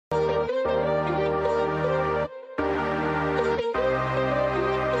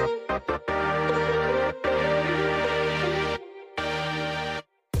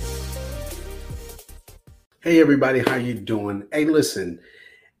Hey everybody, how you doing? Hey, listen,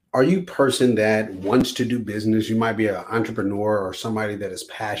 are you a person that wants to do business? You might be an entrepreneur or somebody that is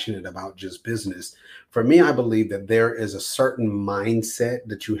passionate about just business. For me, I believe that there is a certain mindset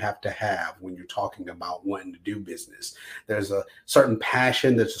that you have to have when you're talking about wanting to do business. There's a certain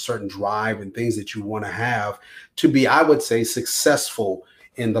passion, there's a certain drive and things that you want to have to be, I would say, successful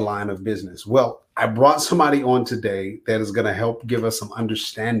in the line of business. Well, I brought somebody on today that is going to help give us some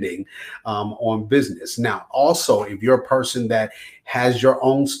understanding on business. Now, also, if you're a person that has your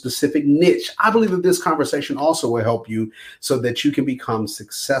own specific niche, I believe that this conversation also will help you so that you can become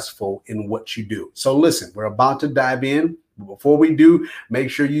successful in what you do. So listen, we're about to dive in. Before we do,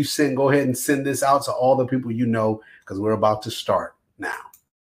 make sure you go ahead and send this out to all the people you know, because we're about to start now.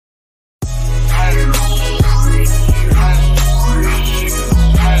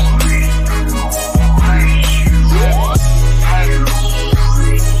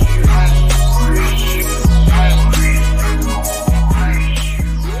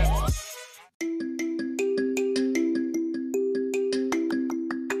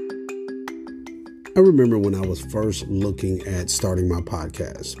 I remember when I was first looking at starting my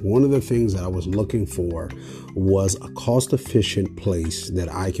podcast, one of the things that I was looking for was a cost-efficient place that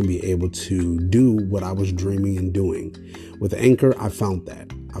I can be able to do what I was dreaming and doing. With Anchor, I found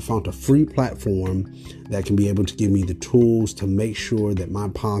that. I found a free platform that can be able to give me the tools to make sure that my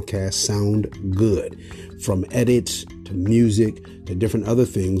podcasts sound good, from edits to music to different other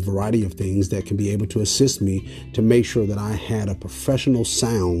things, variety of things that can be able to assist me to make sure that I had a professional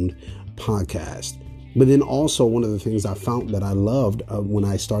sound podcast. But then also one of the things I found that I loved when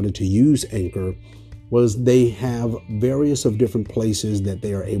I started to use Anchor was they have various of different places that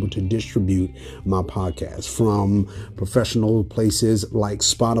they are able to distribute my podcast, from professional places like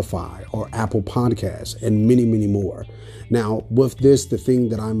Spotify or Apple Podcasts and many, many more. Now, with this, the thing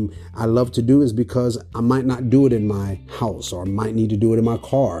that I love to do is because I might not do it in my house, or I might need to do it in my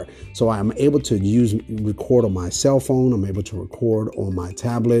car. So I'm able to record on my cell phone. I'm able to record on my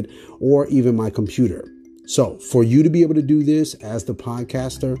tablet or even my computer. So for you to be able to do this as the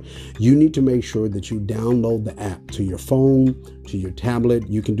podcaster, you need to make sure that you download the app to your phone, to your tablet.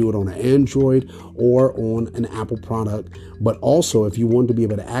 You can do it on an Android or on an Apple product. But also, if you want to be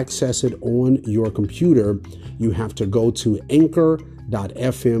able to access it on your computer, you have to go to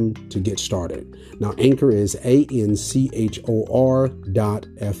anchor.fm to get started. Now, Anchor is ANCHOR.FM.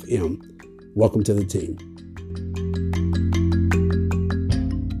 Welcome to the team.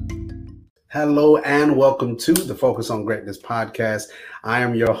 Hello and welcome to the Focus on Greatness podcast. I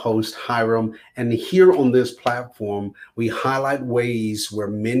am your host, Hiram, and here on this platform, we highlight ways where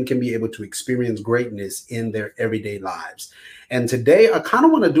men can be able to experience greatness in their everyday lives. And today, I kind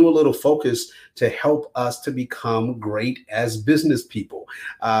of want to do a little focus to help us to become great as business people.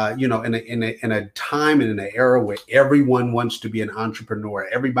 In a time and in an era where everyone wants to be an entrepreneur,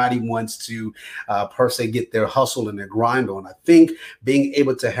 everybody wants to per se get their hustle and their grind on. I think being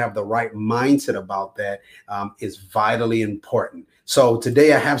able to have the right mindset about that is vitally important. So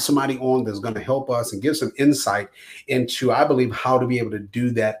today I have somebody on that's going to help us and give some insight into, I believe, how to be able to do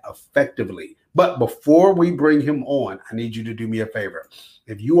that effectively. But before we bring him on, I need you to do me a favor.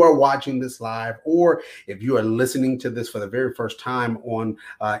 If you are watching this live, or if you are listening to this for the very first time on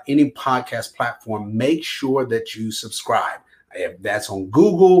any podcast platform, make sure that you subscribe. If that's on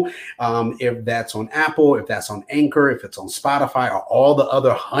Google, if that's on Apple, if that's on Anchor, if it's on Spotify, or all the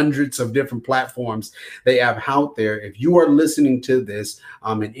other hundreds of different platforms they have out there, if you are listening to this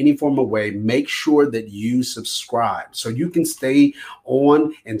in any form of way, make sure that you subscribe so you can stay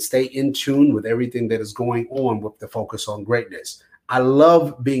on and stay in tune with everything that is going on with the Focus on Greatness. I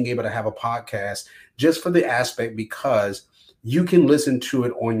love being able to have a podcast just for the aspect because you can listen to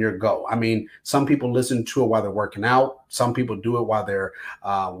it on your go. I mean, some people listen to it while they're working out. Some people do it while they're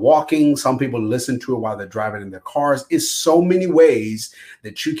walking. Some people listen to it while they're driving in their cars. It's so many ways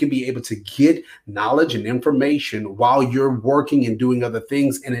that you can be able to get knowledge and information while you're working and doing other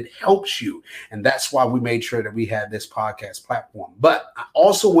things, and it helps you. And that's why we made sure that we had this podcast platform. But I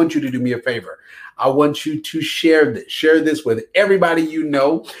also want you to do me a favor. I want you to share this with everybody you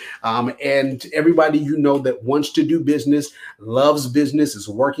know, and everybody you know that wants to do business, loves business, is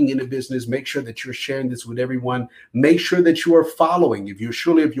working in a business. Make sure that you're sharing this with everyone. Make sure that you are following. If you're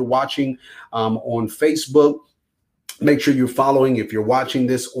watching on Facebook, make sure you're following. If you're watching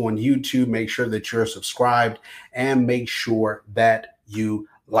this on YouTube, make sure that you're subscribed and make sure that you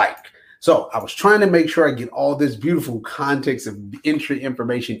like. So I was trying to make sure I get all this beautiful context of entry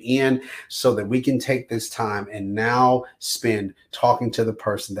information in so that we can take this time and now spend talking to the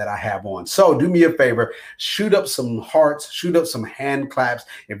person that I have on. So do me a favor, shoot up some hearts, shoot up some hand claps.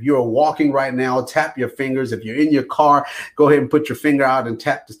 If you're walking right now, tap your fingers. If you're in your car, go ahead and put your finger out and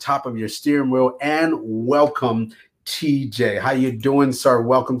tap the top of your steering wheel, and welcome TJ. How you doing, sir?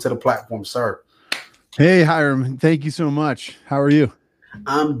 Welcome to the platform, sir. Hey, Hiram. Thank you so much. How are you?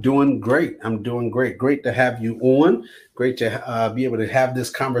 I'm doing great. I'm doing great. Great to have you on. Great to be able to have this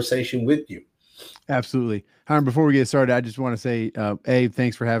conversation with you. Absolutely. Hiram, before we get started, I just want to say,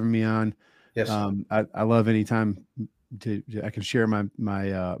 thanks for having me on. Yes. I love any time I can share my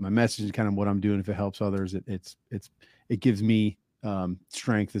message and kind of what I'm doing. If it helps others, it gives me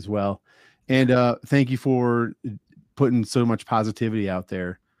strength as well. And thank you for putting so much positivity out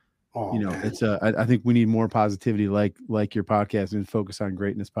there. Oh, you know, man. it's I think we need more positivity, like your podcast, and Focus on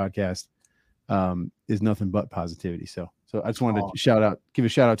Greatness podcast is nothing but positivity. So I just wanted to give a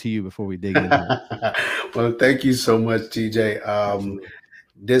shout out to you before we dig into it. Well, thank you so much, TJ.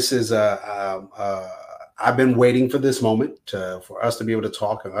 This is I've been waiting for this moment for us to be able to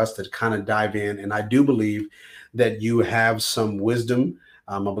talk and us to kind of dive in. And I do believe that you have some wisdom.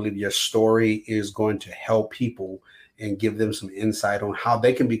 I believe your story is going to help people and give them some insight on how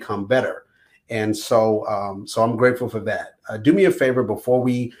they can become better. And so I'm grateful for that. Do me a favor before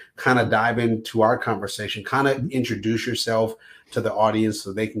we kind of dive into our conversation, kind of introduce yourself to the audience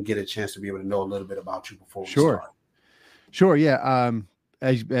so they can get a chance to be able to know a little bit about you before we start. Sure. Yeah.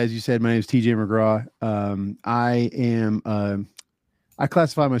 As you said, my name is TJ McGraw. I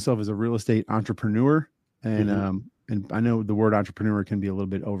classify myself as a real estate entrepreneur, and I know the word entrepreneur can be a little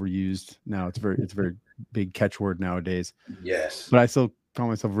bit overused now. It's a very big catchword nowadays. Yes. But I still call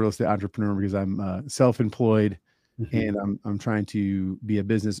myself a real estate entrepreneur because I'm self-employed, and I'm trying to be a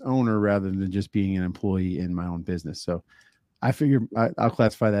business owner rather than just being an employee in my own business. So I figure I'll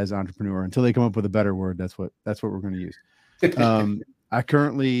classify that as entrepreneur until they come up with a better word. That's what we're going to use. I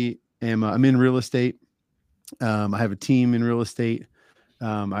currently I'm in real estate. I have a team in real estate.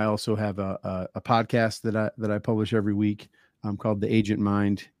 I also have a podcast that I publish every week called The Agent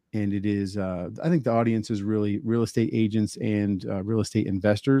Mind. And it is, I think the audience is really real estate agents and real estate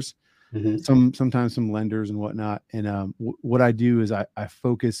investors, sometimes some lenders and whatnot. And what I do is I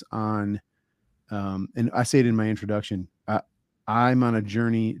focus on, and I say it in my introduction, I'm on a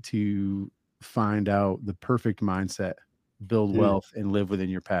journey to find out the perfect mindset, build wealth, and live within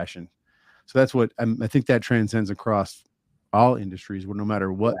your passion. So that's what I think that transcends across all industries, where no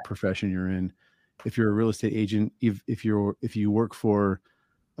matter what profession you're in, if you're a real estate agent, if you work for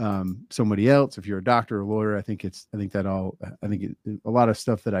somebody else, if you're a doctor or a lawyer, I think a lot of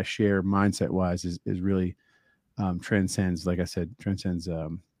stuff that I share mindset wise is really transcends, like I said,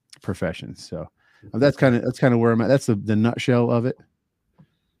 professions. So that's kind of where I'm at. That's the nutshell of it,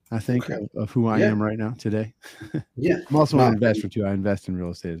 I think, of who I am right now today. I'm also an investor too. I invest in real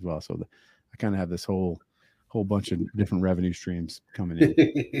estate as well. So I kind of have this whole bunch of different revenue streams coming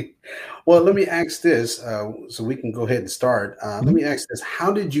in. Well, let me ask this, so we can go ahead and start. Let me ask this: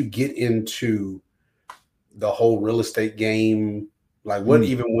 how did you get into the whole real estate game? Like, what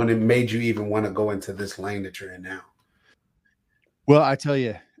made you even want to go into this lane that you're in now? Well, I tell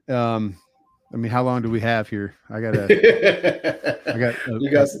you, I mean, how long do we have here? We got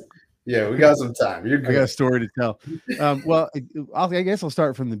some time. You're good. I got a story to tell. Well, I guess I'll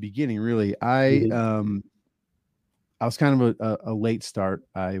start from the beginning. Really, I was kind of a late start.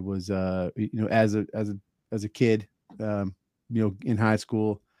 I was, as a kid, in high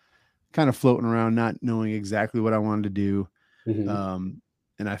school, kind of floating around, not knowing exactly what I wanted to do. And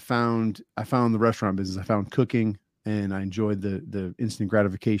I found the restaurant business. I found cooking, and I enjoyed the instant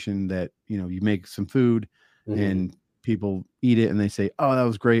gratification that, you make some food and people eat it and they say, "Oh, that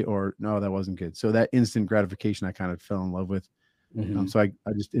was great," or "No, that wasn't good." So that instant gratification I kind of fell in love with. So I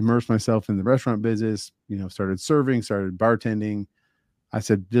just immersed myself in the restaurant business, started serving, started bartending. I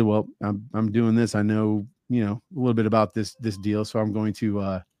said, well, I'm doing this. I know, a little bit about this deal. So I'm going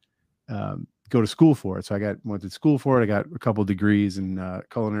to go to school for it. So I went to school for it. I got a couple of degrees in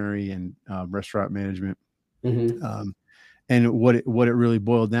culinary and restaurant management. And what it really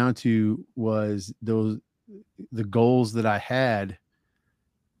boiled down to was the goals that I had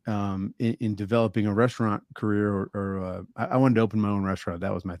in developing a restaurant career, or I wanted to open my own restaurant.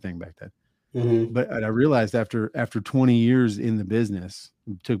 That was my thing back then. But I realized after 20 years in the business,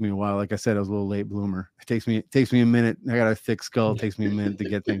 it took me a while. Like I said, I was a little late bloomer. It takes me a minute. I got a thick skull. It takes me a minute to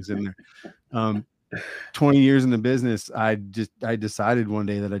get things in there. 20 years in the business, I decided one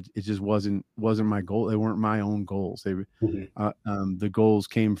day that it just wasn't my goal. They weren't my own goals. The goals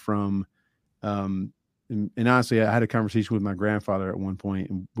came from And honestly, I had a conversation with my grandfather at one point,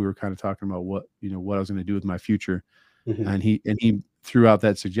 and we were kind of talking about what I was going to do with my future. Mm-hmm. And he threw out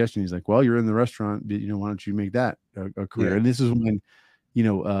that suggestion. He's like, well, you're in the restaurant, why don't you make that a career? Yeah. And this is when,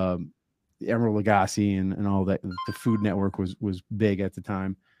 Emeril Lagasse and all that, the Food Network was big at the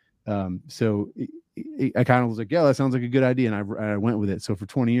time. So I kind of was like, yeah, that sounds like a good idea. And I went with it. So for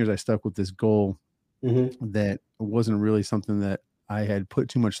 20 years, I stuck with this goal Mm-hmm. that wasn't really something that I had put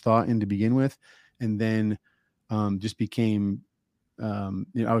too much thought in to begin with. And then just became, I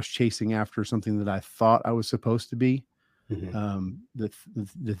was chasing after something that I thought I was supposed to be. Mm-hmm.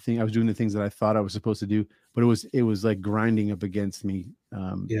 The thing I was doing, the things that I thought I was supposed to do, but it was like grinding up against me.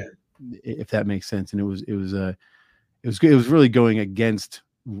 Yeah. If that makes sense. And it was really going against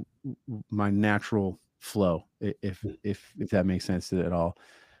my natural flow, if that makes sense at all.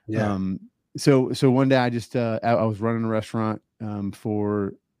 Yeah. So one day I just I was running a restaurant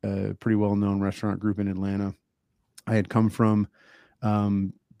for a pretty well-known restaurant group in Atlanta. I had come from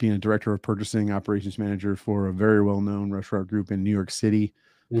being a director of purchasing, operations manager for a very well-known restaurant group in New York City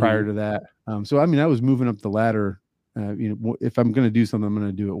prior to that. So I was moving up the ladder. If I'm going to do something, I'm going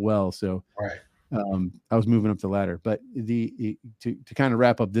to do it well. So Right. I was moving up the ladder. But to kind of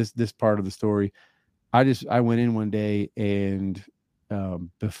wrap up this part of the story, I went in one day, and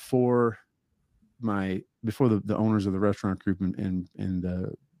before the owners of the restaurant group and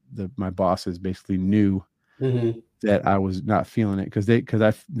my bosses basically knew that I was not feeling it, because they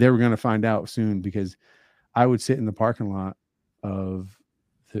were going to find out soon, because I would sit in the parking lot of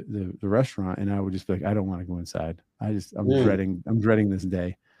the restaurant, and I would just be like, I don't want to go inside. I'm dreading this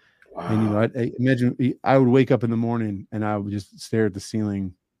day. Wow. And I imagine I would wake up in the morning and I would just stare at the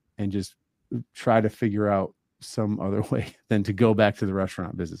ceiling and just try to figure out some other way than to go back to the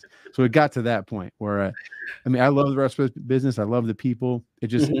restaurant business. So it got to that point where I love the restaurant business. I love the people. It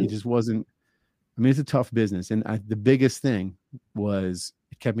just wasn't. It's a tough business, and the biggest thing was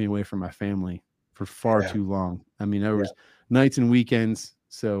it kept me away from my family for far too long. There was nights and weekends.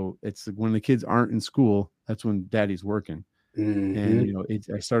 So it's when the kids aren't in school, that's when daddy's working. And,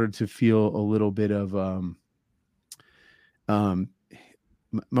 I started to feel a little bit of, my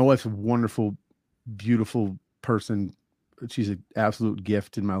wife's a wonderful, beautiful person. She's an absolute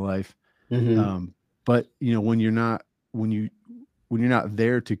gift in my life. But when you're not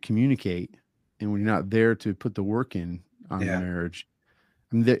there to communicate, and when you're not there to put the work in on the marriage,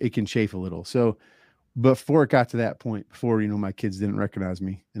 it can chafe a little. So before it got to that point, before, my kids didn't recognize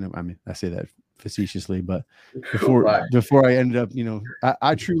me, and I say that facetiously, but before I ended up,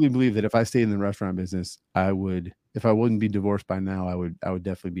 I truly believe that if I stayed in the restaurant business, if I wouldn't be divorced by now, I would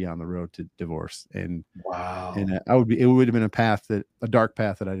definitely be on the road to divorce. And wow. And it would have been a dark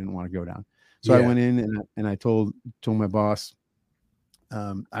path that I didn't want to go down. So I went in and I told my boss,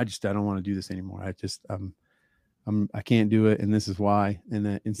 I don't want to do this anymore. I can't do it. And this is why.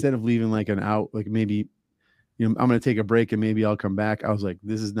 And instead of leaving like an out, like maybe, I'm going to take a break and maybe I'll come back, I was like,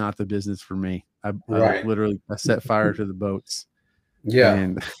 this is not the business for me. I set fire to the boats. Yeah.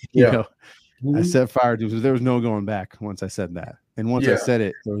 And, I set fire to, there was no going back once I said that. And once I said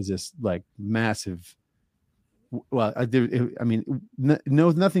it, there was this like massive,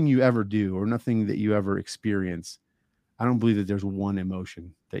 nothing you ever do or nothing that you ever experience, I don't believe that there's one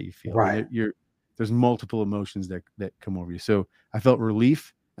emotion that you feel. Right. There's multiple emotions that come over you. So I felt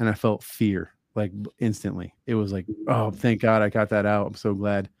relief and I felt fear, like instantly. It was like, oh, thank God I got that out. I'm so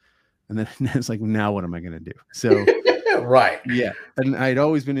glad. And then it's like, now what am I going to do? So, right. Yeah. And I'd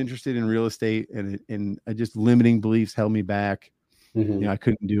always been interested in real estate, and I just limiting beliefs held me back. I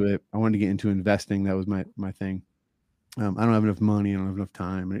couldn't do it. I wanted to get into investing. That was my thing. I don't have enough money. I don't have enough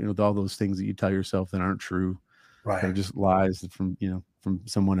time. And, all those things that you tell yourself that aren't true. Right. They're just lies from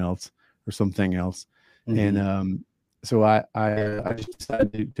someone else or something else. And so I just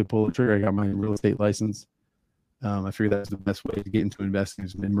decided to pull the trigger. I got my real estate license. I figured that's the best way to get into investing,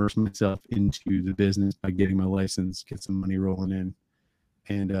 is immerse myself into the business by getting my license, get some money rolling in.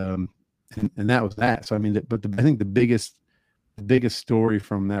 And that was that. So, I think the biggest story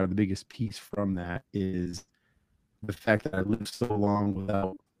from that, or the biggest piece from that, is the fact that I lived so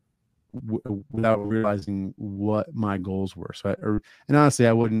long without realizing what my goals were. So, and honestly,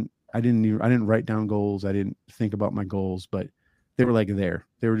 I didn't write down goals. I didn't think about my goals, but they were like there.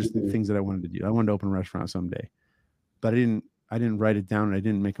 They were just the things that I wanted to do. I wanted to open a restaurant someday, but I didn't write it down. And I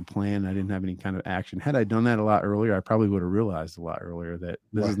didn't make a plan. I didn't have any kind of action. Had I done that a lot earlier, I probably would have realized a lot earlier that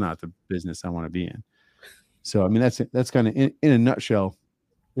this is not the business I want to be in. So, that's kind of in a nutshell.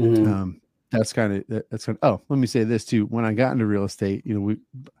 That's kind of, oh, let me say this too. When I got into real estate,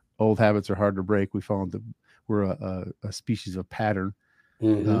 old habits are hard to break. We're a species of pattern.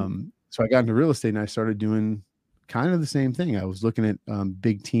 So I got into real estate and I started doing kind of the same thing. I was looking at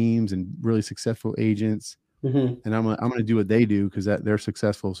big teams and really successful agents, and I'm gonna do what they do because they're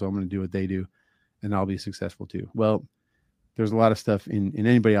successful. So I'm gonna do what they do, and I'll be successful too. Well, there's a lot of stuff in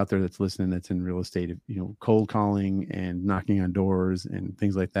anybody out there that's listening that's in real estate. You know, cold calling and knocking on doors and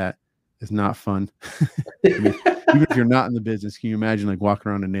things like that is not fun. I mean, even if you're not in the business, can you imagine like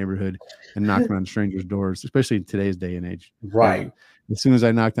walking around a neighborhood and knocking on strangers' doors, especially in today's day and age? Right. You know, as soon as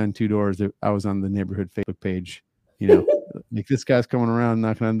I knocked on 2 doors, I was on the neighborhood Facebook page. You know, like this guy's coming around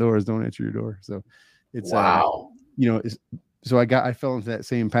knocking on doors. Don't answer your door. So it's wow. You know, so I fell into that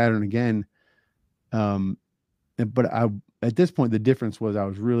same pattern again. But at this point, the difference was I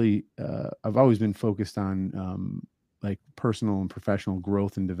was really I've always been focused on like personal and professional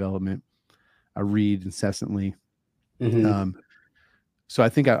growth and development. I read incessantly. So I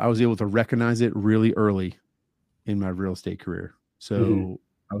think I was able to recognize it really early in my real estate career. So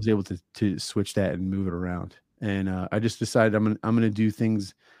I was able to switch that and move it around. And I just decided I'm gonna do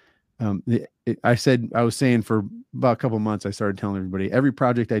things. I was saying for about a couple of months, I started telling everybody every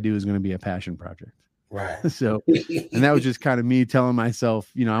project I do is going to be a passion project. Right. So, and that was just kind of me telling myself,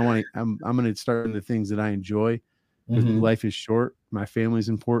 you know, I'm going to start doing the things that I enjoy because life is short. My family's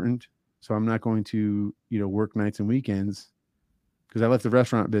important. So I'm not going to, you know, work nights and weekends because I left the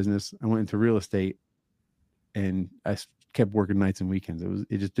restaurant business. I went into real estate and I kept working nights and weekends.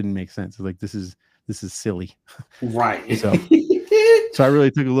 It just didn't make sense. Like, this is silly. Right. So I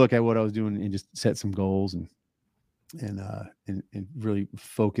really took a look at what I was doing and just set some goals and really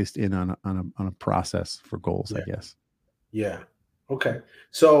focused in on a process for goals, I guess. Yeah. Okay.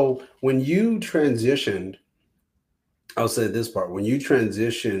 So when you transitioned, I'll say this part, when you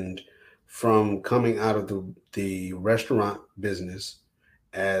transitioned from coming out of the restaurant business,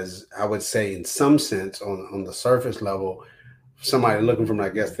 as I would say, in some sense, on the surface level, somebody looking from, I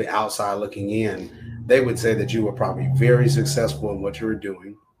guess, the outside looking in, they would say that you were probably very successful in what you were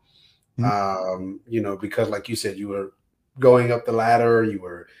doing. You know, because like you said, you were going up the ladder, you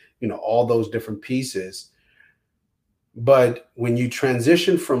were, you know, all those different pieces. But when you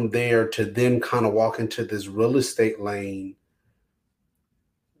transition from there to then kind of walk into this real estate lane,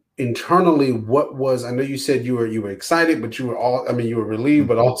 internally, what was, I know you said you were excited, but you were relieved,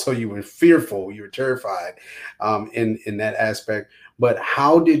 but also you were fearful, you were terrified in that aspect. But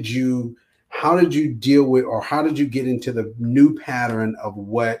how did you deal with, or how did you get into the new pattern of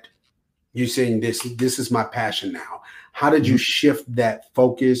what you're saying, this is my passion now? How did you shift that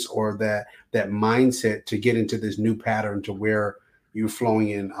focus or that mindset to get into this new pattern to where you're flowing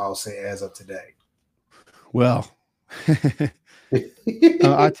in, I'll say, as of today? Well,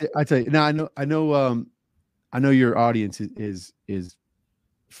 I tell you now, I know your audience is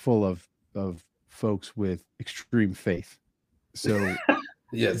full of folks with extreme faith. So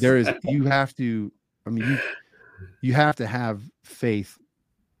yes, you have to have faith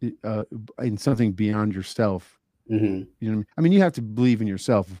in something beyond yourself. You know what I mean? I mean, you have to believe in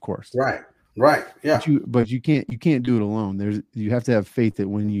yourself, of course. Right. Yeah. But you can't do it alone. You have to have faith that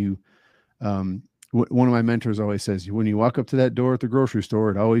when you one of my mentors always says, when you walk up to that door at the grocery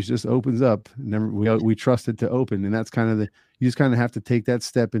store, it always just opens up. Never, we trust it to open. And that's kind of you just kind of have to take that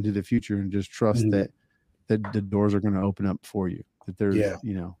step into the future and just trust that the doors are going to open up for you, that there's,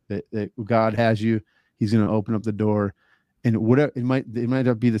 you know, that God has you, he's going to open up the door, and whatever, it might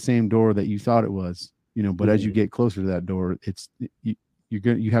not be the same door that you thought it was, you know, but as you get closer to that door,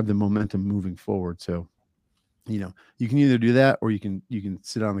 you have the momentum moving forward. So, you know, you can either do that or you can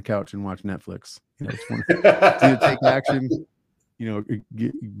sit on the couch and watch Netflix. You know, take action, you know,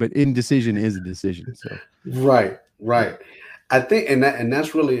 but indecision is a decision. So right. I think, and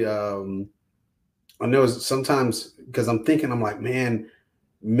that's really, I know sometimes, because I'm thinking, I'm like, man,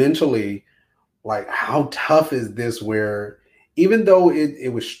 mentally, like, how tough is this? Where even though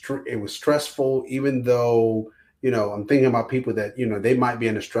it was stressful, even though, you know, I'm thinking about people that, you know, they might be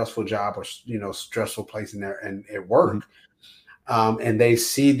in a stressful job or, you know, stressful place in there and at work, and they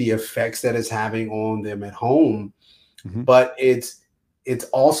see the effects that it's having on them at home, but it's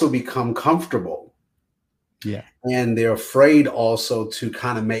also become comfortable. Yeah. And they're afraid also to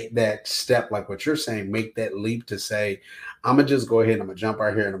kind of make that step, like what you're saying, make that leap to say, I'm gonna just go ahead and I'm gonna jump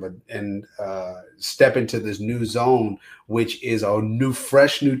right here and I'm gonna step into this new zone, which is a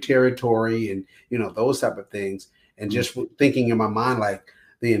fresh new territory, and, you know, those type of things. And just thinking in my mind, like,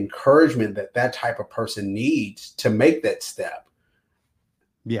 the encouragement that type of person needs to make that step.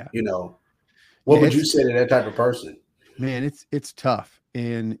 Yeah. You know, what would you say to that type of person? Man, it's tough,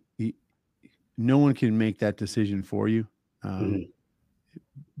 and no one can make that decision for you.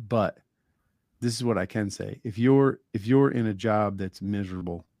 But this is what I can say. If you're in a job that's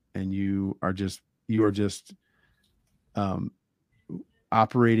miserable and you are just um,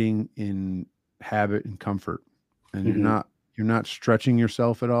 operating in habit and comfort, and you're not stretching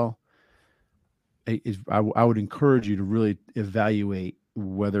yourself at all, I would encourage you to really evaluate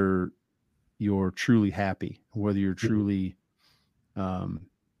whether you're truly happy, whether you're truly, um,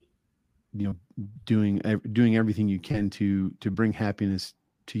 doing everything you can to bring happiness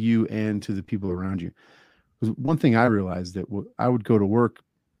to you and to the people around you. Because one thing I realized that I would go to work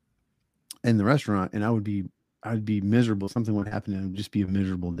in the restaurant and I'd be miserable. Something would happen and it would just be a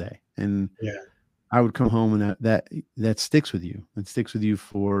miserable day. And I would come home and that sticks with you. It sticks with you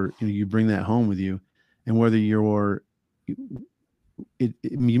for, you bring that home with you. And whether you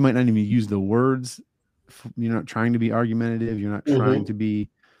might not even use the words, you're not trying to be argumentative. You're not trying to be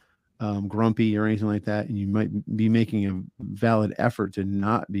grumpy or anything like that. And you might be making a valid effort to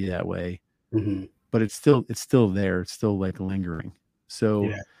not be that way, but it's still there. It's still like lingering.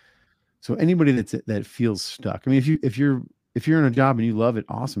 So, so anybody that feels stuck, I mean, if you're in a job and you love it,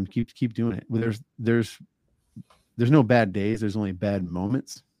 awesome. Keep doing it. Well, there's no bad days. There's only bad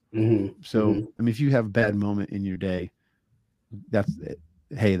moments. So, I mean, if you have a bad moment in your day, that's it.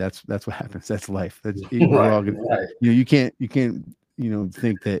 Hey, that's what happens. That's life. That's we're all gonna, you can't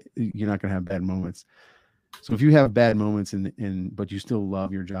think that you're not gonna have bad moments. So if you have bad moments but you still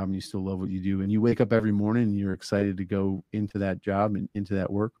love your job and you still love what you do, and you wake up every morning and you're excited to go into that job and into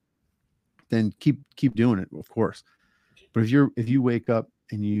that work, then keep doing it, of course. But if you wake up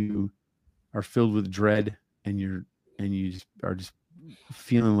and you are filled with dread and you are just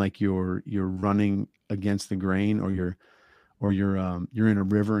feeling like you're running against the grain, or you're in a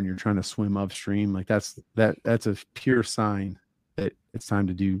river and you're trying to swim upstream, like that's a pure sign that it's time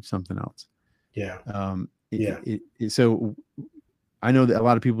to do something else. So I know that a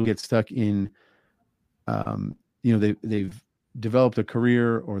lot of people get stuck in, they've developed a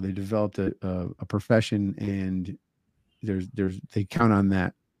career or they developed a profession, and they count on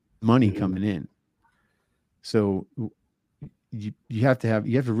that money coming in. So you have to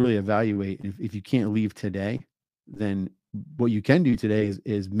really evaluate. If you can't leave today, then what you can do today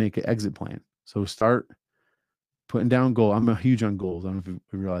is make an exit plan. So start putting down goals. I'm huge on goals. I don't know if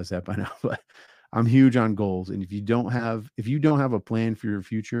you realize that by now, but I'm huge on goals. And if you don't have a plan for your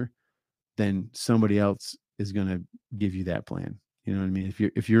future, then somebody else is going to give you that plan. You know what I mean?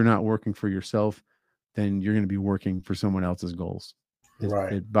 If you're not working for yourself, then you're going to be working for someone else's goals.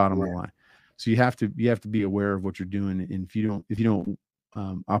 Bottom line. So you have to be aware of what you're doing. And if you don't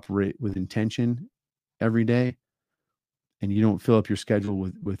operate with intention every day, and you don't fill up your schedule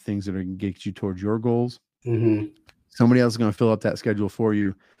with things that are going to get you towards your goals, somebody else is going to fill up that schedule for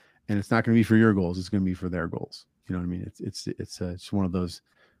you, and it's not going to be for your goals. It's going to be for their goals. You know what I mean? It's one of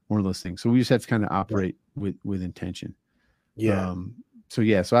those things. So we just have to kind of operate with intention. So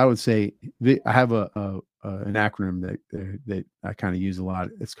I would say I have an acronym that I kind of use a lot.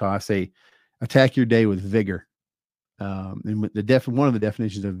 I say attack your day with vigor. And one of the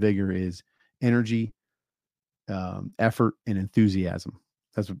definitions of vigor is energy, effort, and enthusiasm.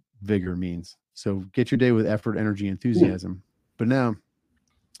 That's what vigor means. So get your day with effort, energy, enthusiasm. But now,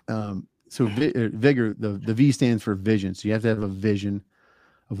 vigor, the V stands for vision. So you have to have a vision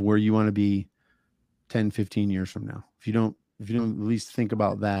of where you want to be 10, 15 years from now. If you don't at least think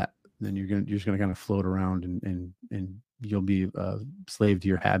about that, then you're just going to kind of float around and you'll be a slave to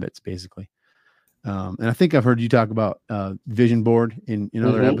your habits, basically. And I think I've heard you talk about vision board in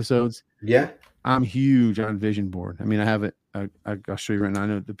other episodes. Yeah. I'm huge on vision board. I mean, I have it. I'll show you right now. I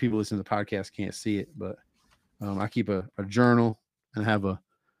know the people listening to the podcast can't see it, but I keep a journal and have a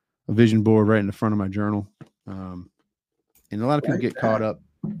vision board right in the front of my journal. And a lot of people get caught up.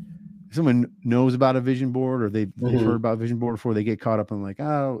 If someone knows about a vision board or they've heard about vision board before, they get caught up on like,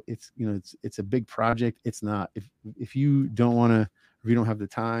 oh, it's a big project. It's not. If you don't want to, if you don't have the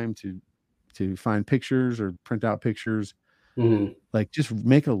time to find pictures or print out pictures, like just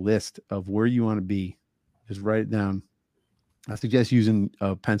make a list of where you want to be. Just write it down. I suggest using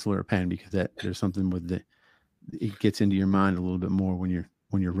a pencil or a pen because there's something with it gets into your mind a little bit more when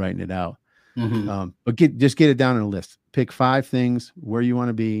you're writing it out. But just get it down in a list. Pick 5 things where you want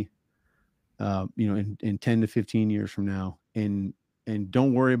to be, in 10 to 15 years from now, and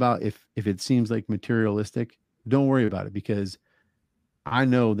don't worry about if it seems like materialistic. Don't worry about it, because I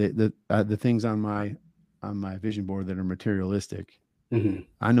know that the things on my vision board that are materialistic,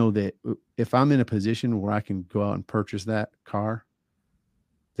 I know that if I'm in a position where I can go out and purchase that car,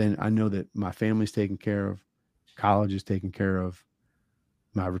 then I know that my family's taken care of, college is taken care of,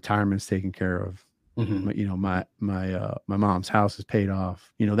 my retirement's taken care of, my mom's house is paid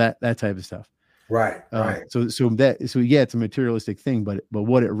off, that type of stuff. Right. Right. So yeah, it's a materialistic thing, but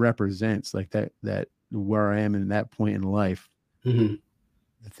what it represents, like that where I am in that point in life, Mm-hmm.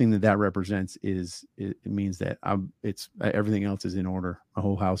 the thing that represents is it means that everything else is in order. My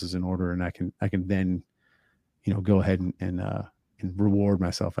whole house is in order, and I can then, go ahead and reward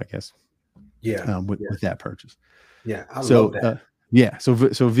myself, I guess. Yeah. With that purchase. Yeah. I love that. So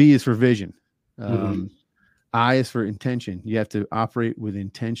V is for vision. Mm-hmm. I is for intention. You have to operate with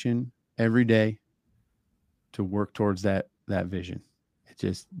intention every day to work towards that vision.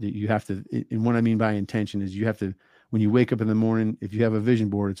 You have to, and what I mean by intention is you have to, when you wake up in the morning, if you have a vision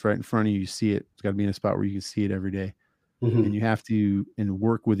board, it's right in front of you, you see it. It's got to be in a spot where you can see it every day. Mm-hmm. And you have to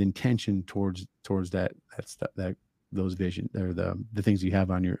work with intention towards that stuff, those vision, or the things you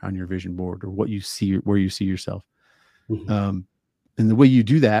have on your vision board, or what you see, where you see yourself. Mm-hmm. And the way you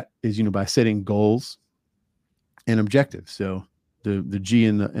do that is, by setting goals and objectives. So the G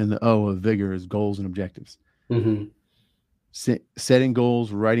and the O of vigor is goals and objectives. Mm-hmm. Setting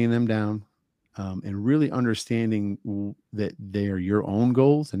goals, writing them down, and really understanding that they are your own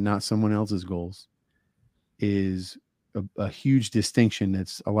goals and not someone else's goals is a huge distinction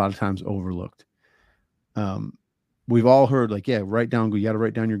that's a lot of times overlooked. We've all heard, like, you got to write down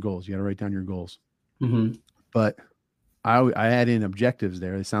your goals. You got to write down your goals. Mm-hmm. But I add in objectives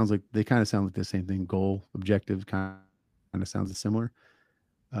there. They kind of sound like the same thing. Goal, objective kind of sounds similar.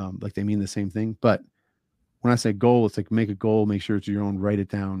 Like they mean the same thing. But when I say goal, it's like, make a goal, make sure it's your own, write it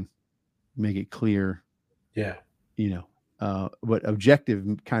down, make it clear. Yeah. But objective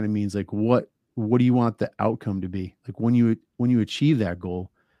kind of means like, what do you want the outcome to be? Like when you achieve that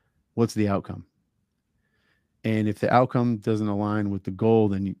goal, what's the outcome? And if the outcome doesn't align with the goal,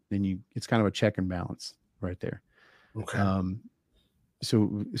 then it's kind of a check and balance right there. Okay. So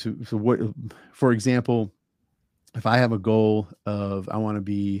what, for example, if I have a goal of, I want to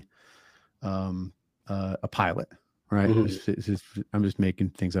be a pilot, right? Mm-hmm. I'm just making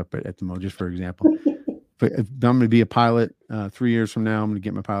things up at the moment, just for example. But if I'm going to be a pilot 3 years from now, I'm going to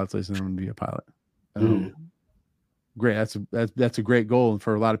get my pilot's license. I'm going to be a pilot. Great. That's a great goal. And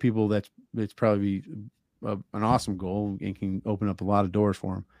for a lot of people, it's probably an awesome goal and can open up a lot of doors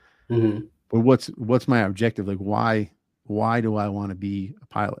for them. Mm-hmm. But what's my objective? Like, why do I want to be a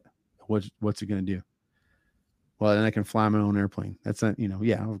pilot? What's it going to do? Well, then I can fly my own airplane. That's not,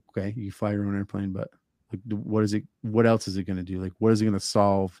 okay, you fly your own airplane, but like, what else is it going to do? Like, what is it going to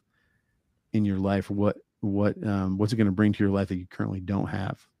solve in your life? What's it going to bring to your life that you currently don't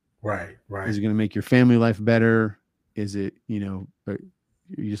have? Right. Is it going to make your family life better? Is it, are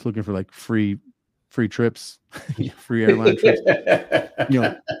you just looking for like free trips, free airline trips?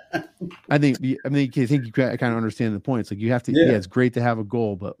 I think you kind of understand the point. It's like, you have to, it's great to have a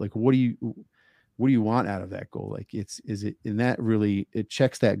goal, but like, what do you want out of that goal? Like, it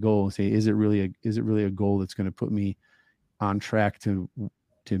checks that goal and say, is it really a goal that's going to put me on track to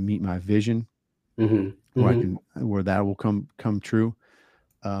meet my vision? Mm-hmm. Where that will come true.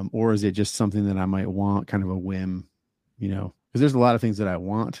 Or is it just something that I might want, kind of a whim, because there's a lot of things that I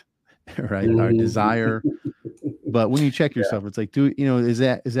want, right? Mm-hmm. Or desire. But when you check yourself, it's like, is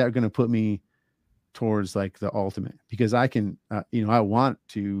that going to put me towards like the ultimate? Because I can, I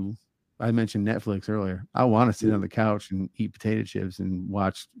mentioned Netflix earlier. I want to sit on the couch and eat potato chips and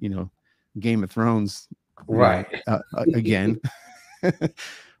watch, Game of Thrones, right? Again.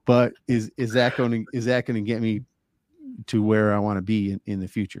 But is that going to get me to where I want to be in the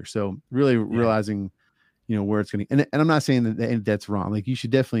future? So really realizing, where it's going to, and I'm not saying that that's wrong. Like, you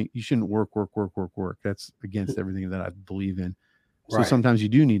shouldn't work. That's against everything that I believe in. So right. Sometimes you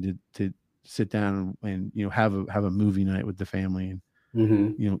do need to sit down and have a movie night with the family and,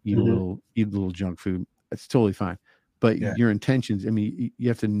 eat a little junk food. That's totally fine. But your intentions, I mean, you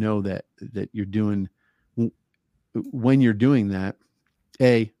have to know that you're doing, when you're doing that,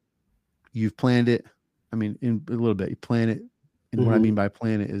 you've planned it. I mean, in a little bit, you plan it. And what I mean by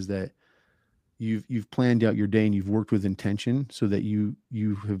plan it is that you've planned out your day and you've worked with intention so that you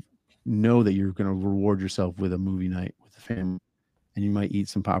know that you're going to reward yourself with a movie night with the family, and you might eat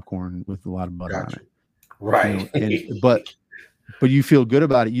some popcorn with a lot of butter on it. Right. But you feel good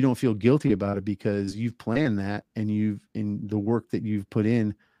about it. You don't feel guilty about it because you've planned that, and in the work that you've put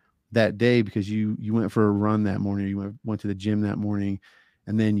in that day, because you went for a run that morning, or you went to the gym that morning,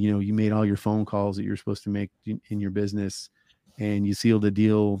 and then you made all your phone calls that you're supposed to make in your business, and you sealed a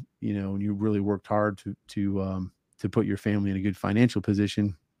deal, and you really worked hard to put your family in a good financial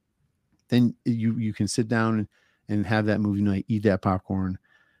position. Then you can sit down and have that movie night, eat that popcorn,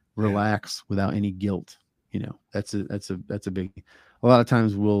 relax without any guilt. That's a big. A lot of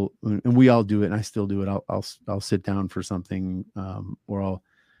times and we all do it, and I still do it. I'll sit down for something, or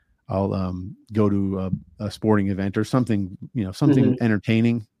I'll go to a sporting event or something, something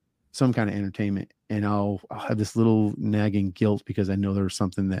entertaining, some kind of entertainment, and I'll have this little nagging guilt because I know there was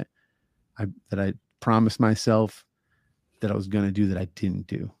something that I promised myself that I was going to do that I didn't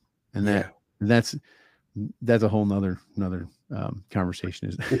do, and that's a whole nother conversation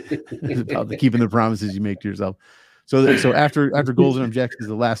is about keeping the promises you make to yourself. So after goals and objectives,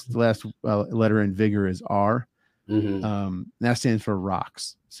 the last letter in Vigor is R. That stands for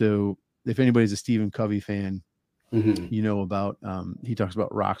rocks. So if anybody's a Stephen Covey fan, about he talks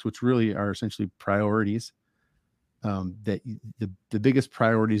about rocks, which really are essentially priorities. That the biggest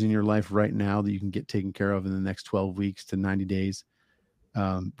priorities in your life right now that you can get taken care of in the next 12 weeks to 90 days.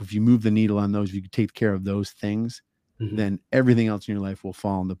 If you move the needle on those, if you can take care of those things, then everything else in your life will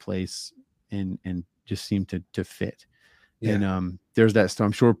fall into place and just seem to fit. Yeah. And there's that story.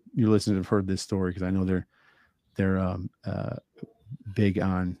 I'm sure your listeners have heard this story because I know they're big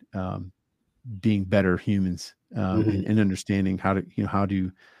on being better humans and understanding how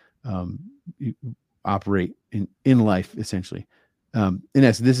to operate in life, essentially. In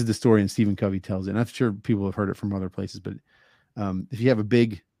essence, this is the story, and Stephen Covey tells it. And I'm sure people have heard it from other places, but if you have a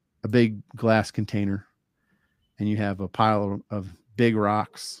big glass container and you have a pile of big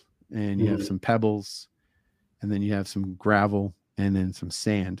rocks and you have some pebbles and then you have some gravel and then some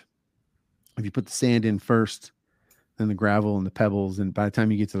sand, if you put the sand in first, then the gravel and the pebbles, and by the time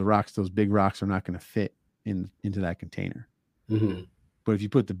you get to the rocks, those big rocks are not going to fit into that container. But if you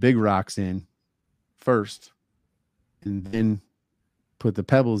put the big rocks in first and then put the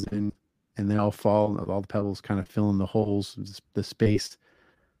pebbles in, and they all fall, all the pebbles kind of fill in the holes, the space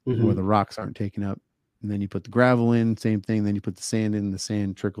where the rocks aren't taken up. And then you put the gravel in, same thing. Then you put the sand in, the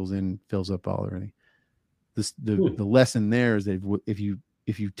sand trickles in, fills up all everything. The lesson there is that if you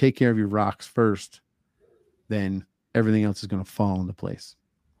take care of your rocks first, then everything else is going to fall into place.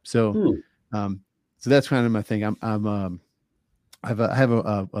 So, so that's kind of my thing. I have a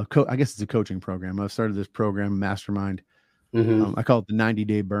I guess it's a coaching program. I've started this program, Mastermind. I call it the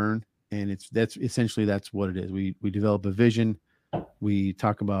 90-day burn. And that's essentially what it is. We develop a vision. We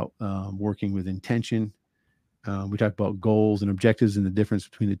talk about working with intention. We talk about goals and objectives and the difference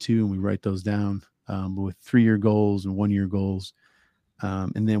between the two, and we write those down with 3-year goals and 1-year goals.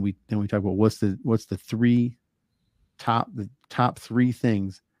 And then we talk about what's the top 3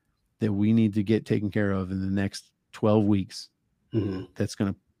 things that we need to get taken care of in the next 12 weeks. That's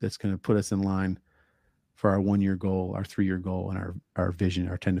gonna put us in line for our 1-year goal, our 3-year goal, and our vision,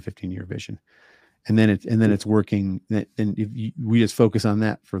 our 10 to 15-year vision. And then it's working. And we just focus on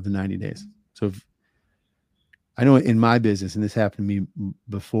that for the 90 days. So I know in my business, and this happened to me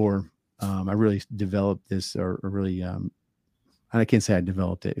before, I really developed this, or really, I can't say I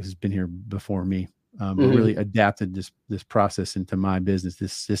developed it. It's been here before me. But really adapted this process into my business,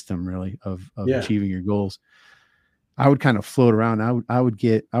 this system really of achieving your goals. I would kind of float around. I would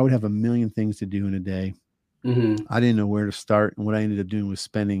have a million things to do in a day. I didn't know where to start. And what I ended up doing was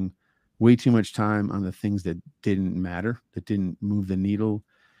spending way too much time on the things that didn't matter, that didn't move the needle.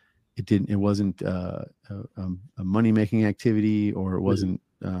 It wasn't a money-making activity, or it wasn't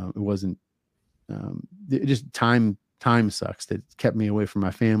just time sucks. That kept me away from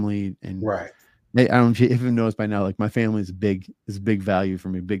my family. And right. I don't know if you even noticed by now, like my family is a big value for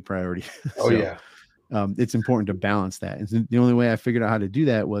me, big priority. Oh yeah. It's important to balance that. And the only way I figured out how to do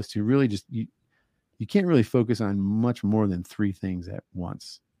that was to really just, you can't really focus on much more than 3 things at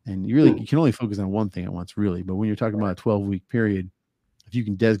once. And you can only focus on one thing at once, really. But when you're talking about a 12-week period, if you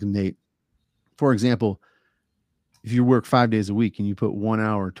can designate, for example, if you work 5 days a week and you put 1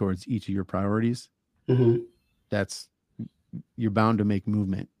 hour towards each of your priorities, you're bound to make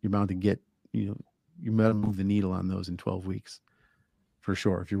movement. You're bound to get, you're bound to move the needle on those in 12 weeks. For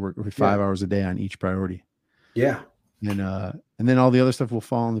sure. If you work 5 hours a day on each priority. Yeah. And then all the other stuff will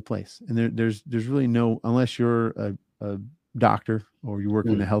fall into place. And there's really no, unless you're a doctor or you work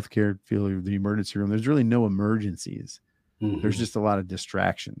in the healthcare field or the emergency room, there's really no emergencies. There's just a lot of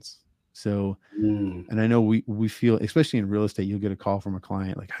distractions. So, and I know we feel, especially in real estate, you'll get a call from a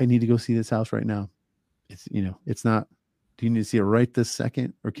client like, I need to go see this house right now. It's, it's not, do you need to see it right this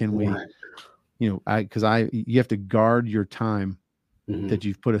second? Or can we, you have to guard your time that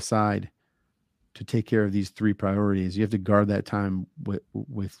you've put aside to take care of these 3 priorities. You have to guard that time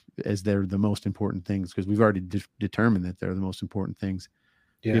with as they're the most important things, because we've already determined that they're the most important things.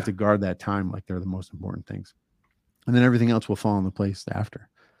 You have to guard that time like they're the most important things, and then everything else will fall into place after.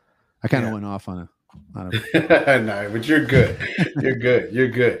 I kind of went off on a no, but you're good. You're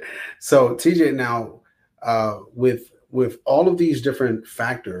good. So TJ, now with all of these different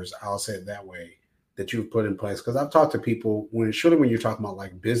factors, I'll say it that way, that you've put in place? Because I've talked to people when you're talking about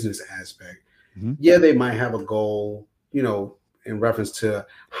like business aspect, Mm-hmm. yeah, they might have a goal, you know, in reference to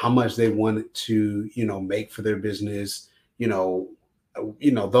how much they want to, you know, make for their business, you know,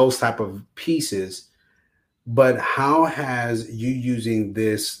 those type of pieces. But how has you using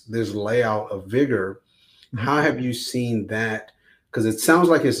this layout of Vigor, Mm-hmm. how have you seen that? Because it sounds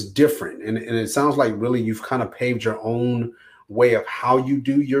like it's different, and it sounds like really you've kind of paved your own way of how you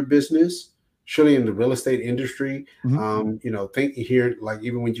do your business, surely in the real estate industry. Mm-hmm. You know, think here, like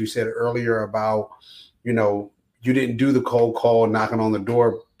even when you said earlier about, you know, you didn't do the cold call, knocking on the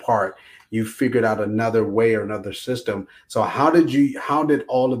door part. You figured out another way or another system. So how did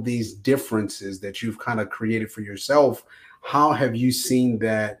all of these differences that you've kind of created for yourself, how have you seen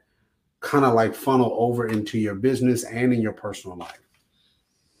that kind of like funnel over into your business and in your personal life?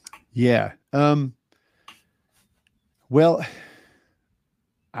 Yeah. Well,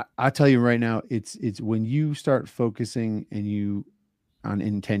 I tell you right now, it's when you start focusing on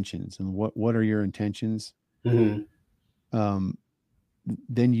intentions and what are your intentions, Mm-hmm.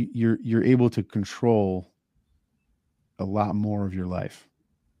 Then you're able to control a lot more of your life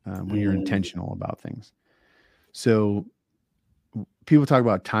when you're intentional about things. So people talk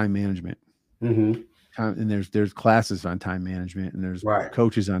about time management. Mm-hmm. And there's classes on time management, and there's Right.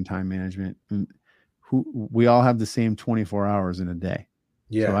 coaches on time management. And we all have the same 24 hours in a day.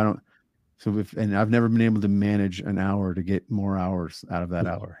 Yeah. And I've never been able to manage an hour to get more hours out of that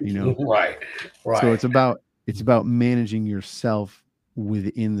hour, you know? Right. So it's about managing yourself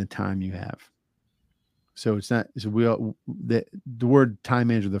within the time you have. So it's not, so the word time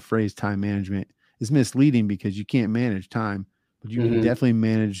management, the phrase time management is misleading because you can't manage time, but you can definitely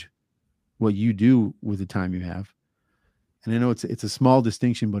manage what you do with the time you have. And I know it's a small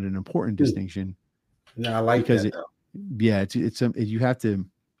distinction, but an important distinction. Yeah, I like because that. you have to.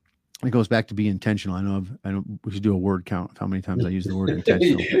 It goes back to be intentional. I know we should do a word count of how many times I use the word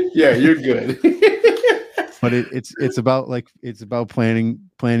intentional. Yeah, you're good. But it's about planning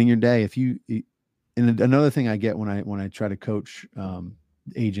your day. And another thing I get when I try to coach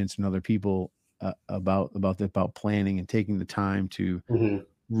agents and other people about planning and taking the time to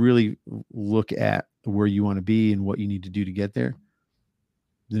really look at where you want to be and what you need to do to get there.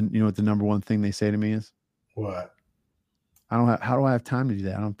 Then you know what the number one thing they say to me is? What? How do I have time to do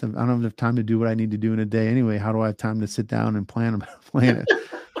that? I don't have enough time to do what I need to do in a day anyway. How do I have time to sit down and plan it?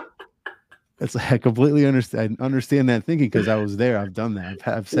 It's like I completely understand that thinking because I was there. I've done that.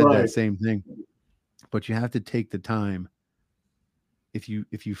 I've said that same thing. But you have to take the time. If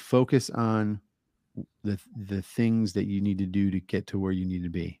you focus on the things that you need to do to get to where you need to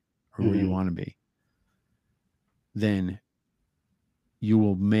be or where you want to be, then you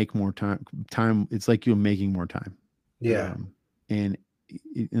will make more time. It's like you're making more time. Yeah. And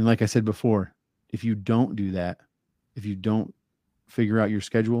like I said before, if you don't do that, if you don't figure out your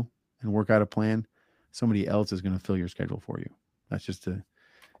schedule and work out a plan, somebody else is going to fill your schedule for you. That's just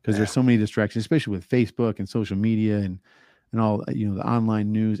because there's so many distractions, especially with Facebook and social media and all, you know, the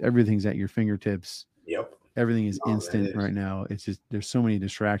online news, everything's at your fingertips. Yep. Everything is instant right now. It's just, there's so many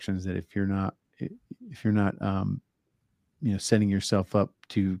distractions that if you're not, you know, setting yourself up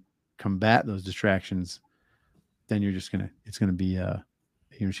to combat those distractions, then you're just it's going to be,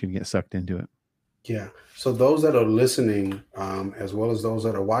 you're just going to get sucked into it. Yeah. So those that are listening, as well as those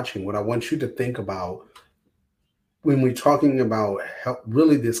that are watching, what I want you to think about when we're talking about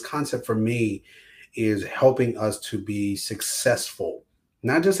really this concept for me is helping us to be successful,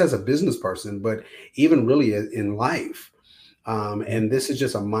 not just as a business person, but even really in life. And this is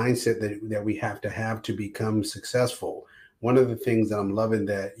just a mindset that we have to become successful. One of the things that I'm loving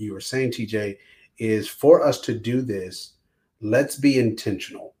that you were saying, TJ, is for us to do this, let's be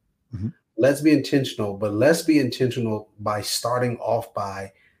intentional. Let's be intentional, but let's be intentional by starting off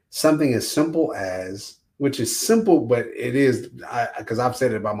by something as simple as, which is simple, but it is, because I've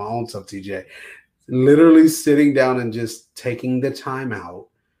said it about my own self, TJ, literally sitting down and just taking the time out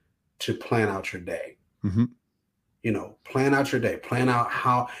to plan out your day. You know, plan out your day, plan out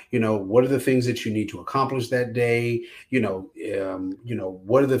how, you know, what are the things that you need to accomplish that day? You know,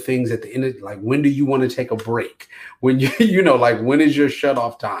 what are the things at the end of, like, when do you want to take a break? When you know, like, when is your shut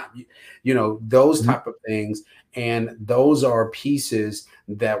off time? You know, those type of things. And those are pieces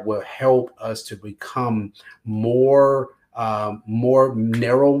that will help us to become more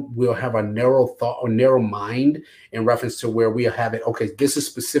narrow. We'll have a narrow thought or narrow mind in reference to where we have it. Okay, this is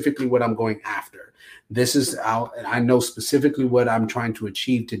specifically what I'm going after. This is out, and I know specifically what I'm trying to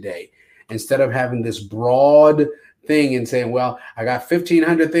achieve today. Instead of having this broad thing and saying, well, I got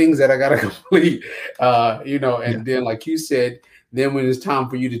 1,500 things that I got to complete, you know, and then like you said, Then when it's time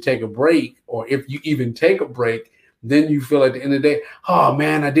for you to take a break, or if you even take a break, then you feel at the end of the day, oh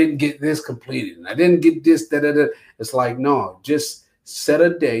man, I didn't get this completed and I didn't get this, da, da, da. It's like, no, just set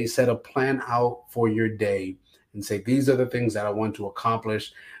a day, set a plan out for your day and say, these are the things that I want to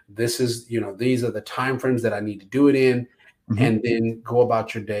accomplish. This is, these are the time frames that I need to do it in, and then go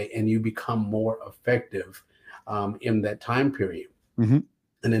about your day, and you become more effective in that time period and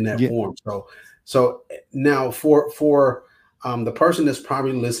in that form. So now for the person that's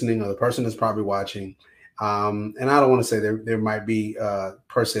probably listening, or the person that's probably watching, and I don't want to say there might be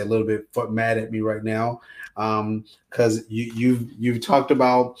per se a little bit mad at me right now, because you've talked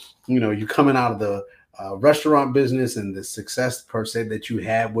about you coming out of the restaurant business and the success per se that you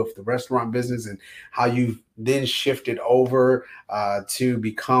had with the restaurant business, and how you've then shifted over to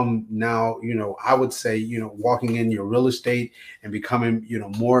become now, I would say, walking in your real estate and becoming,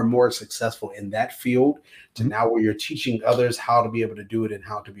 more and more successful in that field, to now where you're teaching others how to be able to do it and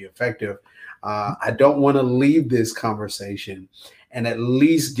how to be effective. I don't want to leave this conversation and at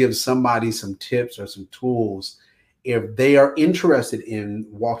least give somebody some tips or some tools if they are interested in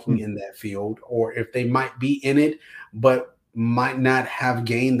walking in that field, or if they might be in it but might not have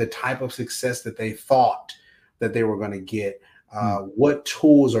gained the type of success that they thought that they were going to get. What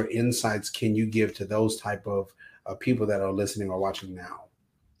tools or insights can you give to those type of people that are listening or watching now?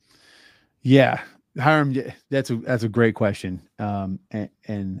 Yeah, Hiram, that's a great question,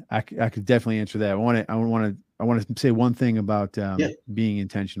 and I could definitely answer that. I want to say one thing about being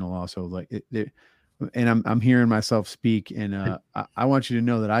intentional. Also, like and I'm hearing myself speak, and I want you to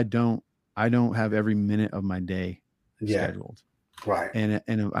know that I don't have every minute of my day scheduled. Right. And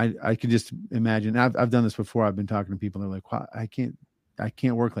I could just imagine, I've done this before. I've been talking to people, they're like, wow, I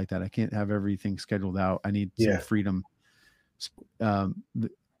can't work like that. I can't have everything scheduled out. I need some freedom.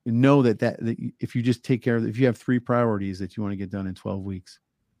 Know that if you just take care of, if you have 3 priorities that you want to get done in 12 weeks,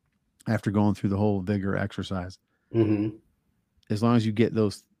 after going through the whole vigor exercise, as long as you get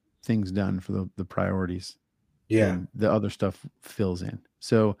those things done for the priorities, the other stuff fills in.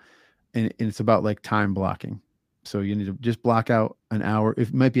 So, and it's about like time blocking. So you need to just block out an hour.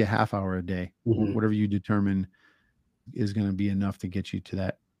 It might be a half hour a day, whatever you determine is going to be enough to get you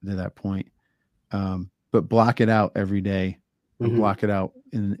to that point. But block it out every day, block it out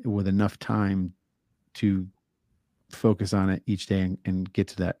with enough time to focus on it each day and get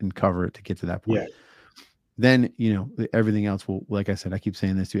to that and cover it to get to that point. Then, everything else will, like I said, I keep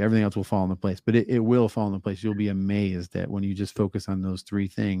saying this too, everything else will fall into place, but it will fall into place. You'll be amazed that when you just focus on those 3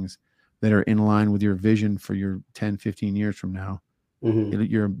 things that are in line with your vision for your 10, 15 years from now,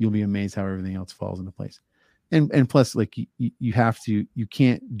 you'll be amazed how everything else falls into place. And plus, like you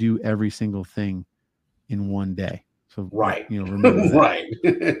can't do every single thing in one day. So remember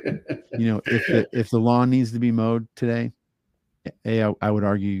that. If the lawn needs to be mowed today, I would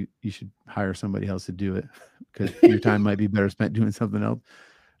argue you should hire somebody else to do it, because your time might be better spent doing something else.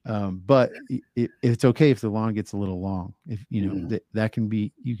 But it's okay if the lawn gets a little long. If that can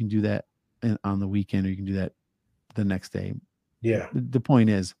be, you can do that on the weekend, or you can do that the next day. Yeah. The point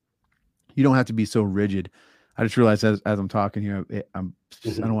is, you don't have to be so rigid. I just realized as I'm talking here, I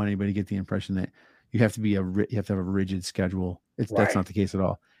don't want anybody to get the impression that you have to have a rigid schedule. That's not the case at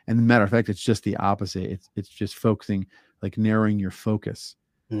all. And as a matter of fact, it's just the opposite. It's just focusing, like narrowing your focus,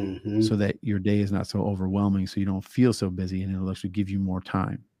 so that your day is not so overwhelming, so you don't feel so busy, and it'll actually give you more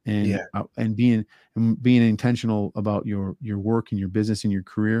time. And being intentional about your work and your business and your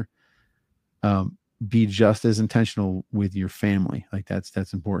career. Be just as intentional with your family. Like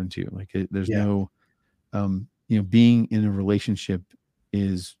that's important too. Like there's no, being in a relationship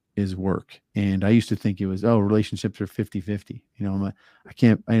is work. And I used to think it was, relationships are 50-50.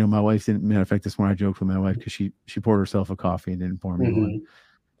 My wife didn't, matter of fact, this one I joked with my wife, because she poured herself a coffee and didn't pour me one.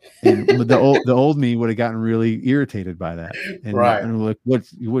 And the old me would have gotten really irritated by that. And like, what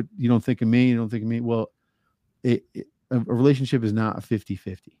you don't think of me? You don't think of me? Well, a relationship is not a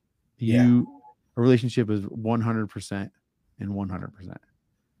 50-50. A relationship is 100% and 100%.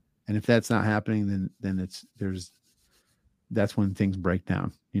 And if that's not happening, then that's when things break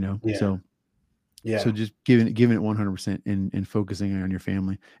down, So just giving it 100% and focusing on your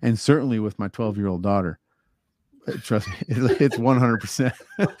family. And certainly with my 12-year-old daughter, trust me, it's 100%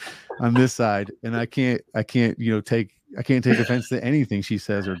 on this side. And I can't take offense to anything she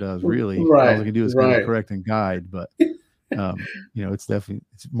says or does, really. All I can do is kind of correct and guide, but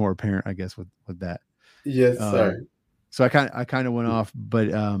it's more apparent, I guess, with that. Yes, sir. So I kind of went off, but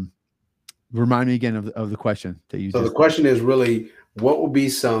remind me again of the question that you. So the question is really, what would be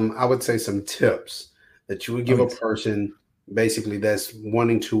some tips that you would give a person basically that's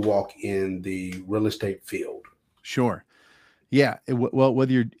wanting to walk in the real estate field? Sure. Yeah. Well,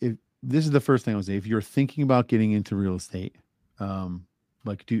 if this is the first thing I would say, if you're thinking about getting into real estate,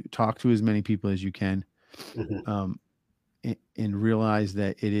 like talk to as many people as you can, and realize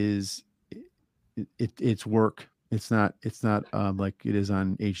that it's work. It's not like it is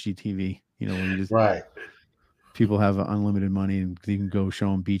on HGTV, when you just, Right. people have unlimited money and you can go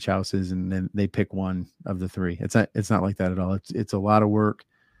show them beach houses and then they pick one of the three. It's not like that at all. It's a lot of work.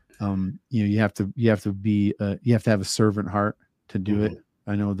 You have to have a servant heart to do it.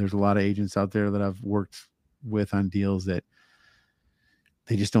 I know there's a lot of agents out there that I've worked with on deals that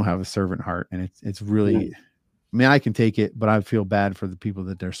they just don't have a servant heart. And it's really, I mean, I can take it, but I feel bad for the people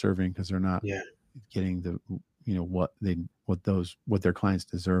that they're serving because they're not getting the, what their clients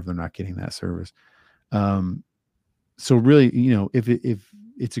deserve. They're not getting that service. So really, if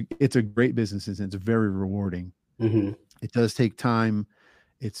it's a great business and it's very rewarding. It does take time.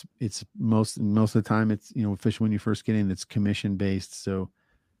 It's most of the time it's, especially when you first get in, it's commission based. So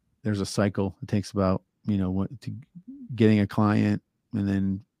there's a cycle. It takes about, getting a client and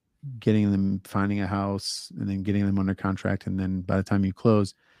then getting them, finding a house and then getting them under contract. And then by the time you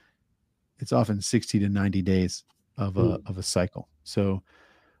close, it's often 60 to 90 days of a cycle. So,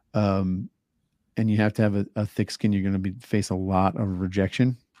 and you have to have a thick skin. You're going to face a lot of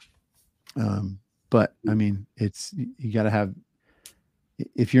rejection. But I mean, you got to have,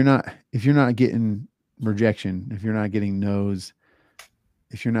 if you're not getting rejection, if you're not getting no's,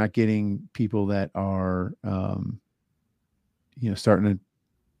 if you're not getting people that are, starting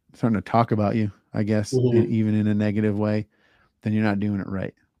to talk about you, I guess, even in a negative way, then you're not doing it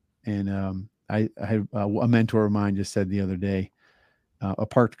right. And I had a mentor of mine just said the other day, a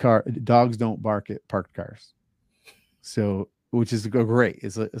parked car, dogs don't bark at parked cars. So, which is great.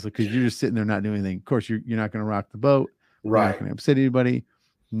 It's like, because you're just sitting there not doing anything. Of course, you're not going to rock the boat. Right. You're not going to upset anybody.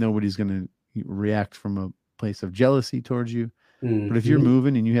 Nobody's going to react from a place of jealousy towards you. But if you're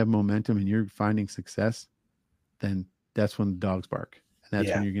moving and you have momentum and you're finding success, then that's when the dogs bark. And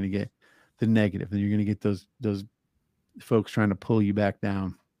that's when you're going to get the negative. And you're going to get those folks trying to pull you back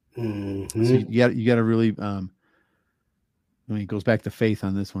down. So you got to really, it goes back to faith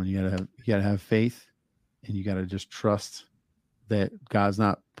on this one. You got to have faith, and you got to just trust that God's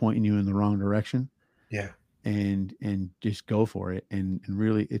not pointing you in the wrong direction. Yeah. And just go for it. And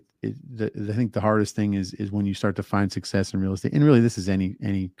really I think the hardest thing is when you start to find success in real estate, and really this is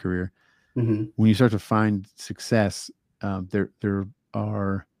any career. When you start to find success, there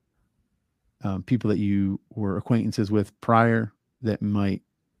are people that you were acquaintances with prior that might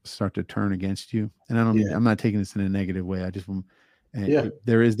start to turn against you. And I'm not taking this in a negative way. I just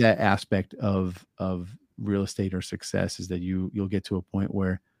there is that aspect of real estate or success, is that you'll get to a point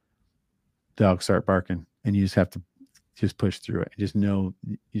where dogs start barking and you just have to just push through it. Just know,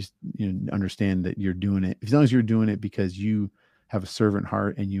 understand that you're doing it. As long as you're doing it because you have a servant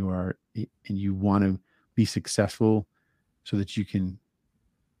heart and you want to be successful, so that you can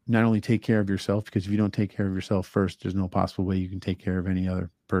not only take care of yourself, because if you don't take care of yourself first, there's no possible way you can take care of any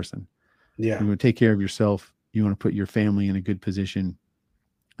other person. Yeah. You want to take care of yourself. You want to put your family in a good position.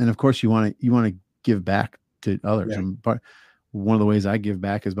 And of course you want to give back to others. Yeah. And one of the ways I give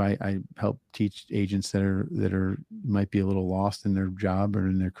back is I help teach agents that are might be a little lost in their job or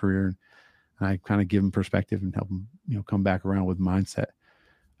in their career. And I kind of give them perspective and help them, come back around with mindset.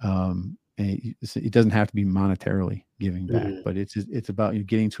 And it doesn't have to be monetarily giving back, but it's about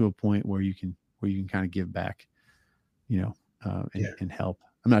getting to a point where you can kind of give back, and help.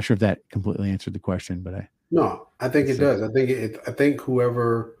 I'm not sure if that completely answered the question, but I think it does. I think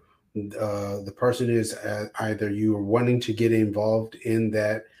whoever the person is, either you are wanting to get involved in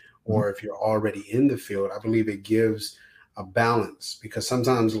that, or if you're already in the field, I believe it gives a balance, because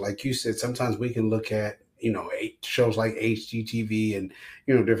sometimes, like you said, sometimes we can look at, shows like HGTV and,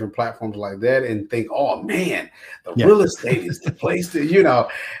 different platforms like that and think, oh man, the real estate is the place to,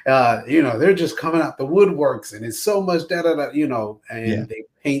 they're just coming out the woodworks and it's so much and they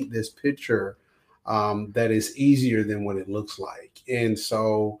paint this picture that is easier than what it looks like. And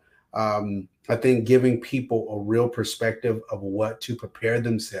so I think giving people a real perspective of what to prepare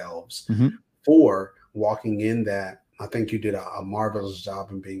themselves for walking in that, I think you did a marvelous job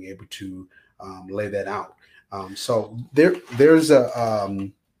in being able to lay that out. So there's a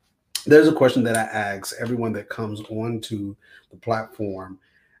question that I ask everyone that comes onto the platform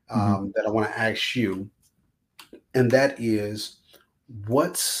that I want to ask you, and that is,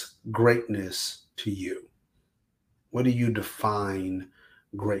 what's greatness to you? What do you define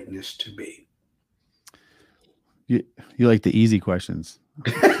greatness to be? You like the easy questions.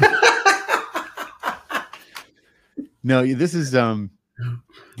 No, this is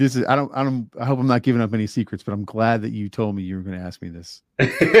this is, I hope I'm not giving up any secrets, but I'm glad that you told me you were going to ask me this.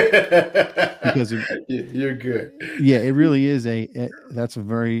 Because you're good. Yeah, it really is it's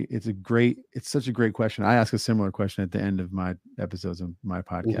such a great question. I ask a similar question at the end of my episodes of my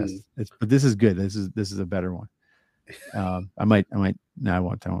podcast. But this is good. This is a better one. I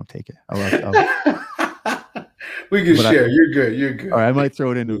won't take it. We can share. You're good. All right, I might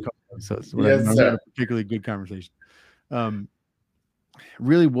throw it into a couple episodes. Yes, sir. A particularly good conversation.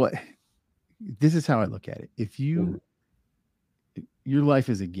 Really, this is how I look at it. If your life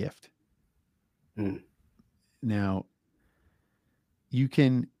is a gift. Now, you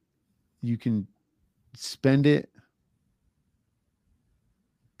can spend it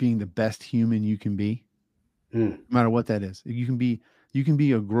being the best human you can be, no matter what that is. You can be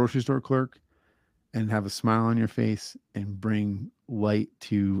a grocery store clerk and have a smile on your face and bring light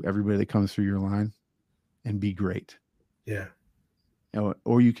to everybody that comes through your line and be great. Yeah.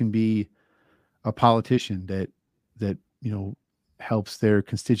 Or you can be a politician that helps their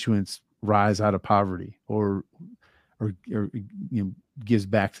constituents rise out of poverty or gives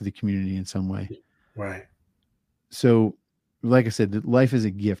back to the community in some way. Right. So, like I said, life is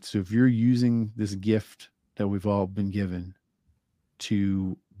a gift. So if you're using this gift that we've all been given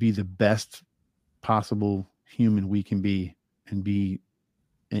to be the best possible human we can be, and be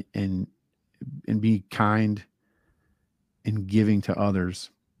kind and giving to others.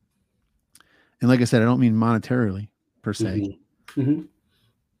 And like I said, I don't mean monetarily per se,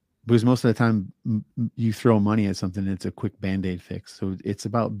 because most of the time you throw money at something, it's a quick Band-Aid fix. So it's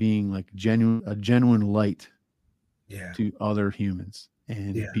about being like a genuine light to other humans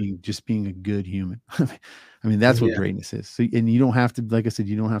and being a good human. I mean, that's what greatness is. So, and you don't have to, like I said,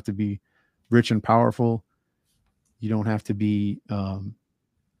 you don't have to be rich and powerful. You don't have to be, have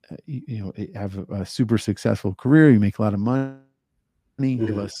a super successful career. You make a lot of money.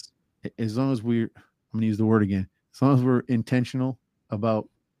 Give us, as long as I'm going to use the word again, as long as we're intentional about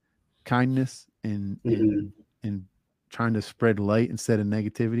kindness and trying to spread light instead of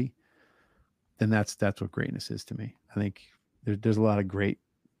negativity, then that's what greatness is to me. I think there's a lot of great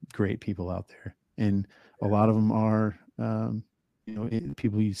people out there, and a lot of them are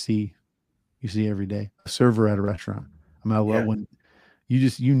people you see every day. A server at a restaurant. I mean, I love when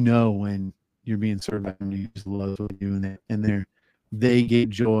when you're being served by them, you just love what they're doing, and they get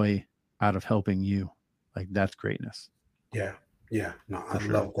joy out of helping you. Like, that's greatness. Yeah. No, I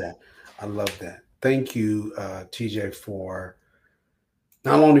love that. Thank you, TJ, for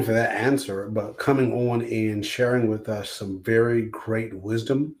not only for that answer, but coming on and sharing with us some very great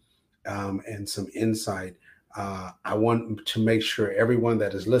wisdom and some insight. I want to make sure everyone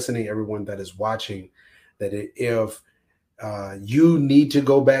that is listening, everyone that is watching, that if you need to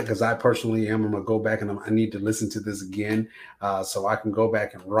go back, because I personally am, I'm going to go back and I need to listen to this again so I can go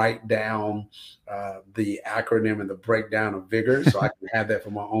back and write down the acronym and the breakdown of vigor so I can have that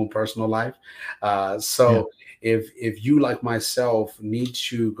for my own personal life. If you, like myself, need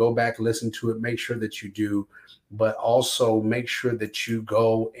to go back, listen to it, make sure that you do, but also make sure that you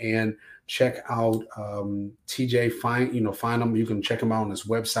go and check out TJ. Find him. You can check him out on his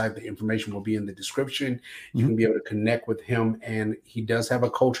website. The information will be in the description. You can be able to connect with him, and he does have a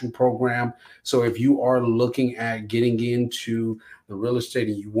coaching program. So if you are looking at getting into the real estate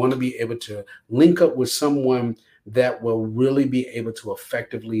and you want to be able to link up with someone that will really be able to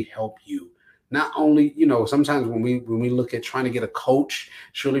effectively help you. Not only, sometimes when we look at trying to get a coach,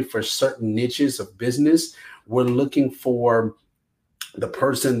 surely for certain niches of business, we're looking for the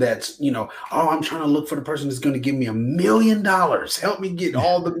person that's, I'm trying to look for the person that's going to give me $1 million. Help me get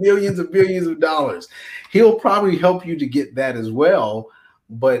all the millions and billions of dollars. He'll probably help you to get that as well.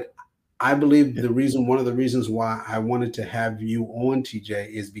 But I believe one of the reasons why I wanted to have you on, TJ,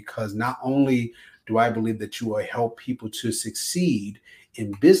 is because not only do I believe that you will help people to succeed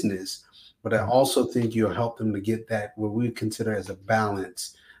in business, but I also think you'll help them to get that what we consider as a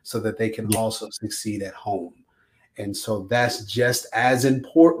balance so that they can also succeed at home. And so that's just as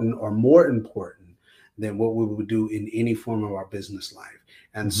important or more important than what we would do in any form of our business life.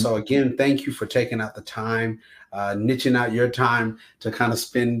 And so, again, thank you for taking out the time, niching out your time to kind of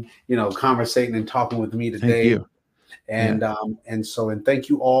spend, conversating and talking with me today. Thank you. And thank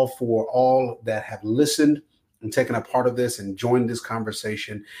you all for all that have listened and taken a part of this and joined this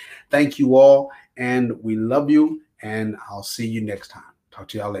conversation. Thank you all. And we love you. And I'll see you next time. Talk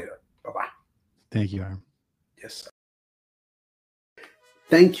to y'all later. Bye-bye. Thank you, Hiram. Yes, sir.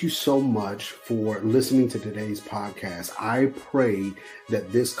 Thank you so much for listening to today's podcast. I pray that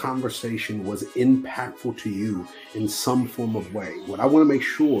this conversation was impactful to you in some form of way. What I want to make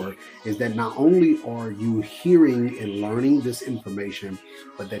sure is that not only are you hearing and learning this information,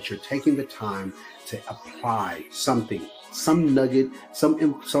 but that you're taking the time to apply something, some nugget,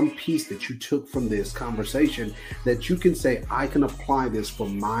 some piece that you took from this conversation that you can say, I can apply this for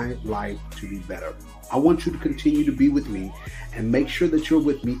my life to be better. I want you to continue to be with me and make sure that you're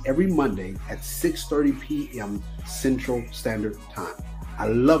with me every Monday at 6:30 p.m. Central Standard Time. I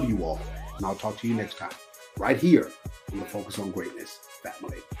love you all, and I'll talk to you next time right here on the Focus on Greatness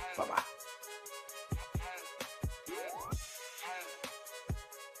family.